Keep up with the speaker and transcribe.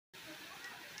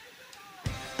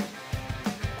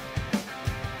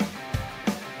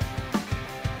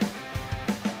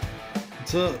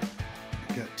What's up?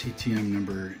 I got TTM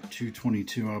number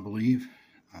 222, I believe.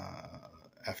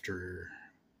 After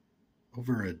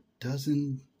over a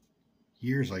dozen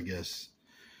years, I guess,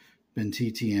 been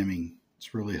TTMing.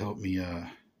 It's really helped me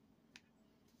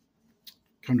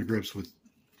come to grips with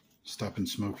stopping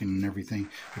smoking and everything.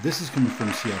 But this is coming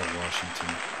from Seattle,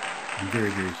 Washington. I'm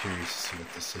very, very curious to see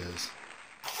what this is.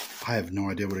 I have no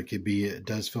idea what it could be. It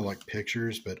does feel like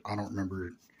pictures, but I don't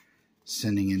remember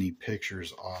sending any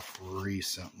pictures off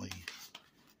recently.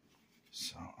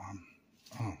 So,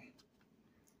 oh.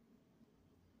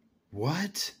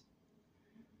 What?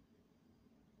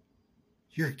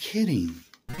 You're kidding.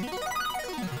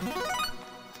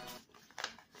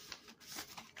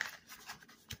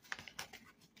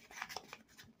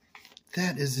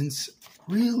 That isn't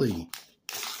really.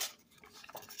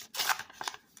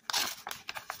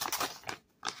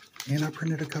 And I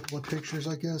printed a couple of pictures,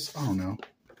 I guess. I don't know.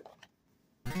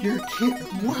 You're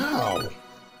kidding. Wow.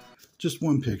 Just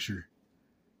one picture.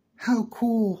 How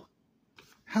cool.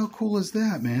 How cool is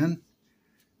that, man?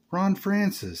 Ron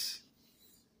Francis.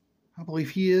 I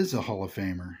believe he is a Hall of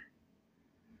Famer.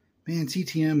 Man,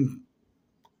 TTM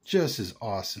just is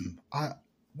awesome.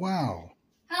 Wow.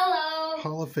 Hello.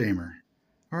 Hall of Famer.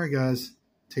 All right, guys.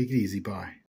 Take it easy. Bye.